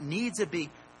 something that needs to be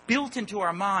built into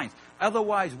our minds.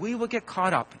 Otherwise, we will get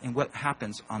caught up in what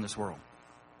happens on this world.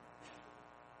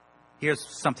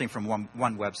 Here's something from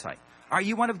one website. Are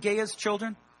you one of Gaia's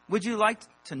children? Would you like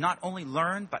to not only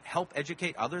learn, but help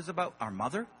educate others about our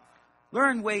mother?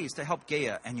 Learn ways to help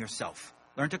Gaia and yourself.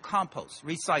 Learn to compost,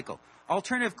 recycle,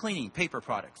 alternative cleaning, paper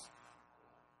products.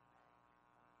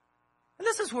 And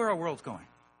this is where our world's going.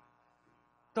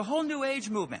 The whole New Age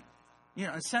movement, in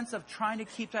a sense of trying to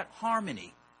keep that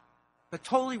harmony, but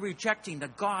totally rejecting the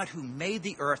God who made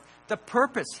the earth, the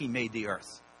purpose he made the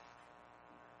earth.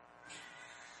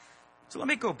 So let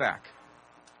me go back.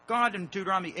 God in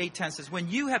Deuteronomy 8:10 says, when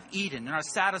you have eaten and are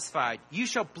satisfied, you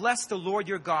shall bless the Lord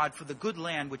your God for the good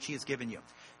land which he has given you.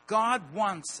 God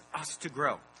wants us to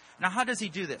grow. Now, how does he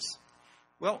do this?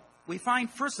 Well, we find,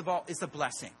 first of all, is a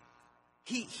blessing.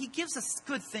 He gives us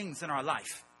good things in our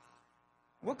life.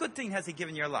 What good thing has he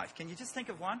given your life? Can you just think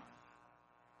of one?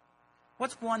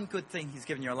 What's one good thing he's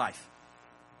given your life?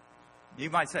 You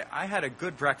might say, I had a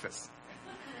good breakfast.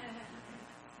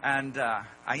 And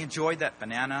I enjoyed that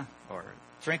banana or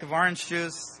drink of orange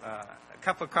juice, a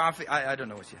cup of coffee. I don't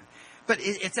know what you have. But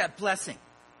it's that blessing.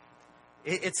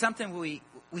 It's something we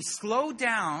slow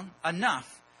down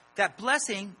enough that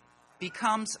blessing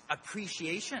becomes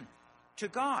appreciation to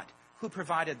God who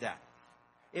provided that.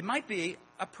 It might be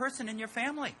a person in your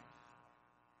family.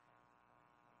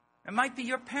 It might be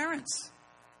your parents.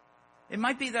 It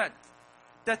might be that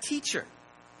teacher.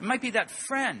 It might be that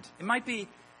friend. It might be,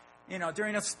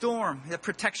 during a storm, the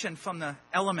protection from the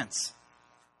elements.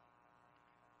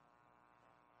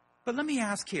 But let me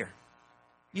ask here.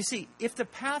 You see, if the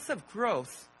path of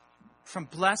growth from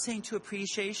blessing to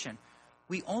appreciation,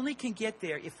 we only can get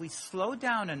there if we slow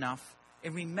down enough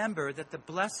and remember that the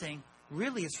blessing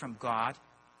really is from God,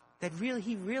 that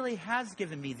he really has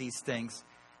given me these things,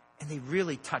 and they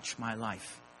really touch my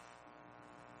life.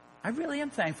 I really am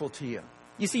thankful to you.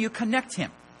 You see, you connect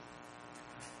him.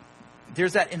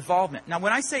 There's that involvement. Now,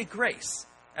 when I say grace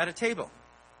at a table,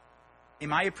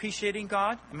 am I appreciating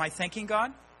God? Am I thanking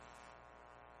God?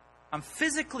 I'm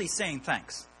physically saying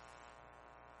thanks.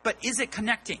 But is it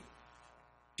connecting?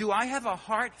 Do I have a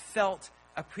heartfelt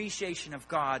appreciation of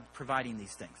God providing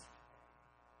these things?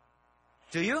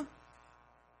 Do you?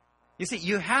 You see,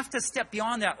 you have to step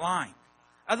beyond that line.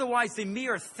 Otherwise, the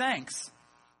mere thanks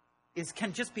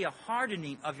can just be a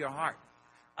hardening of your heart.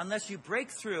 Unless you break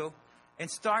through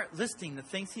and start listing the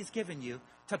things He's given you,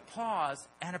 to pause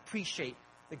and appreciate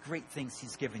the great things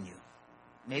He's given you.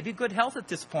 Maybe good health at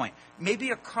this point. Maybe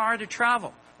a car to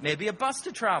travel. Maybe a bus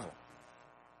to travel.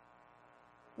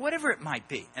 Whatever it might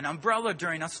be. An umbrella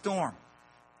during a storm.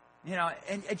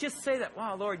 And just say that,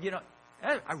 wow, Lord,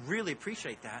 I really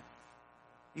appreciate that.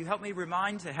 You help me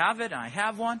remind to have it, and I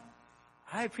have one.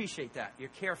 I appreciate that, your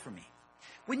care for me.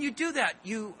 When you do that,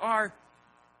 you are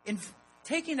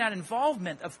taking that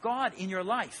involvement of God in your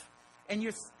life. And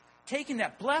you're taking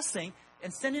that blessing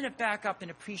and sending it back up in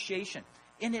appreciation.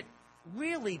 And it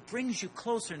really brings you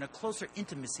closer and a closer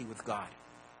intimacy with God.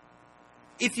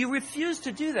 If you refuse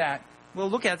to do that, we'll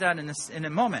look at that in a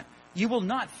moment, you will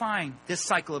not find this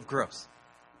cycle of growth.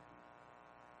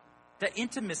 The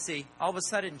intimacy all of a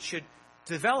sudden should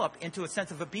develop into a sense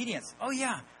of obedience. Oh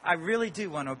yeah, I really do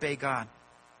want to obey God.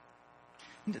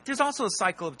 There's also a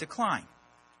cycle of decline.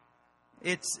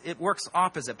 It works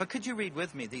opposite. But could you read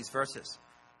with me these verses?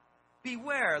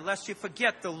 Beware lest you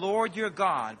forget the Lord your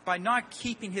God by not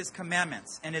keeping His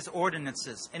commandments and His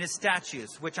ordinances and His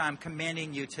statutes, which I am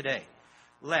commanding you today.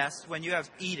 Lest when you have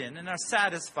eaten and are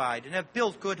satisfied and have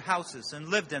built good houses and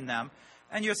lived in them,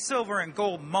 and your silver and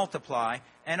gold multiply,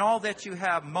 and all that you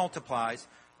have multiplies,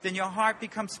 then your heart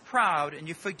becomes proud and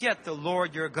you forget the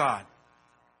Lord your God.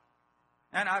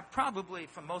 And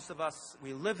for most of us,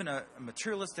 we live in a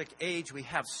materialistic age. We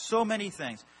have so many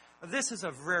things. This is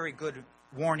a very good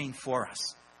warning for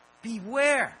us.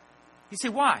 Beware. You say,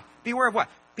 why? Beware of what?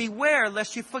 Beware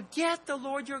lest you forget the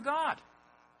Lord your God.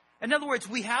 In other words,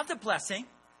 we have the blessing,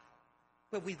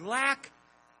 but we lack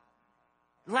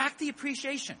the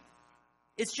appreciation.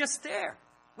 It's just there.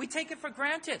 We take it for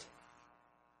granted.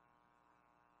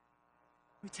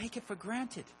 We take it for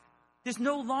granted. There's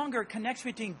no longer a connection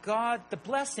between God, the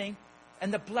blessing,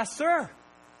 and the blesser.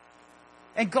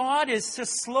 And God is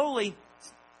just slowly,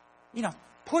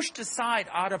 pushed aside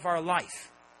out of our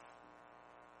life.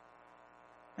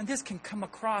 And this can come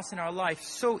across in our life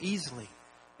so easily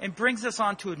and brings us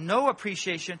on to no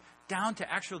appreciation down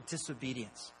to actual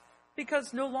disobedience.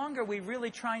 Because no longer are we really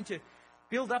trying to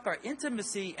build up our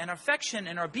intimacy and affection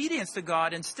and our obedience to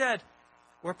God. Instead,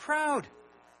 we're proud.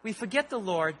 We forget the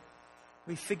Lord.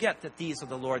 We forget that these are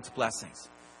the Lord's blessings.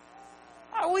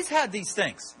 I always had these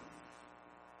things.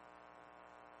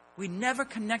 We never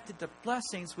connected the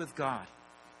blessings with God.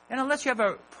 And unless you have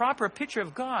a proper picture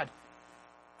of God,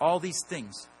 all these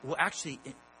things will actually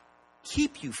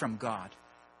keep you from God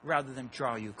rather than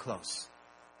draw you close.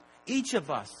 Each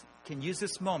of us can use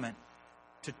this moment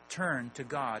to turn to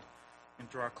God and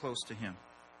draw close to Him.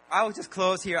 I will just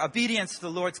close here. Obedience to the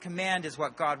Lord's command is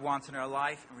what God wants in our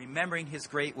life, and remembering His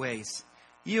great ways.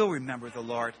 You'll remember the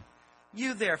Lord.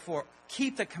 You, therefore,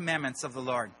 keep the commandments of the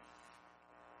Lord.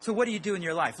 So what do you do in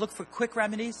your life? Look for quick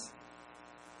remedies?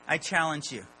 I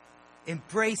challenge you.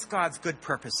 Embrace God's good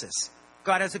purposes.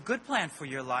 God has a good plan for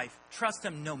your life. Trust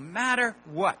Him no matter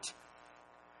what.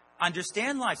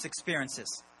 Understand life's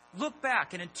experiences. Look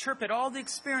back and interpret all the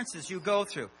experiences you go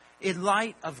through in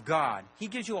light of God. He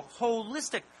gives you a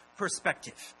holistic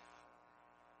perspective.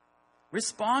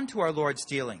 Respond to our Lord's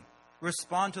dealing.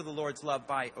 Respond to the Lord's love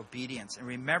by obedience and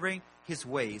remembering His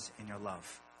ways in your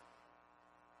love.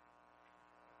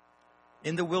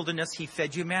 In the wilderness, He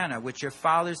fed you manna, which your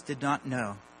fathers did not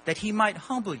know, that He might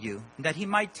humble you, and that He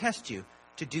might test you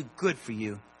to do good for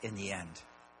you in the end.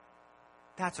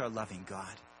 That's our loving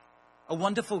God. A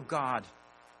wonderful God.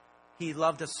 He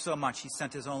loved us so much, He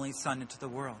sent His only Son into the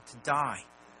world to die,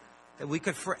 that we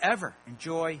could forever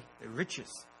enjoy the riches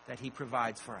that He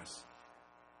provides for us.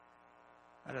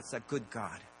 That's a good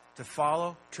God to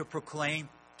follow, to proclaim,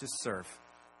 to serve,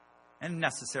 and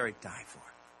necessary, die for.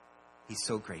 He's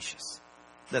so gracious.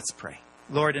 Let's pray.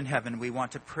 Lord in heaven, we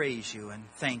want to praise You and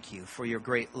thank You for Your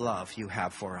great love You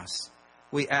have for us.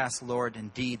 We ask, Lord,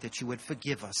 indeed, that You would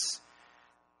forgive us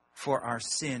for our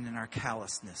sin and our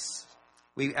callousness.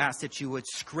 We ask that You would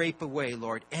scrape away,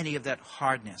 Lord, any of that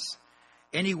hardness.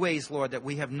 Any ways, Lord, that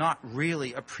we have not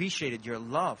really appreciated Your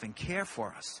love and care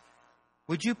for us.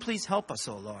 Would You please help us,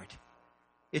 O Lord?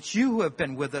 It's You who have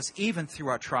been with us even through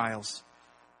our trials.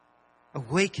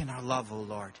 Awaken our love, O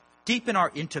Lord. Deepen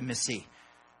our intimacy.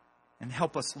 And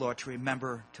help us, Lord, to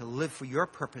remember to live for Your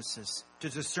purposes, to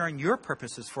discern Your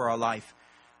purposes for our life,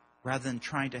 rather than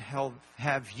trying to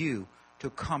have You to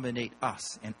accommodate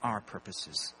us in our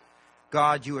purposes.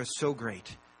 God, You are so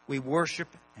great. We worship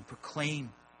and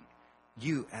proclaim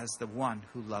You as the one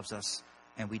who loves us,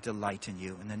 and we delight in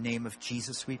You. In the name of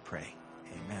Jesus we pray.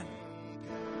 Amen.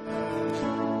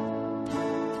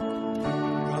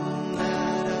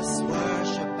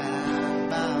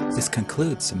 This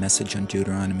concludes the message on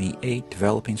Deuteronomy 8,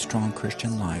 Developing Strong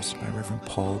Christian Lives by Reverend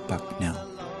Paul Bucknell.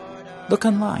 Look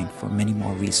online for many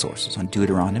more resources on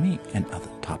Deuteronomy and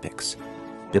other topics.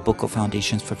 Biblical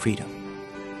Foundations for Freedom.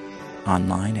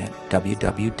 Online at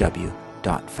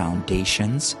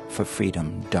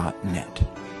www.foundationsforfreedom.net.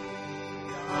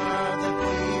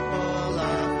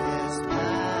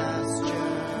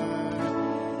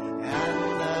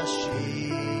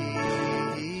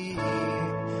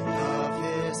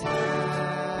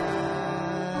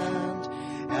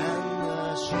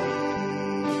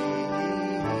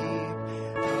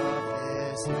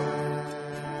 Yes.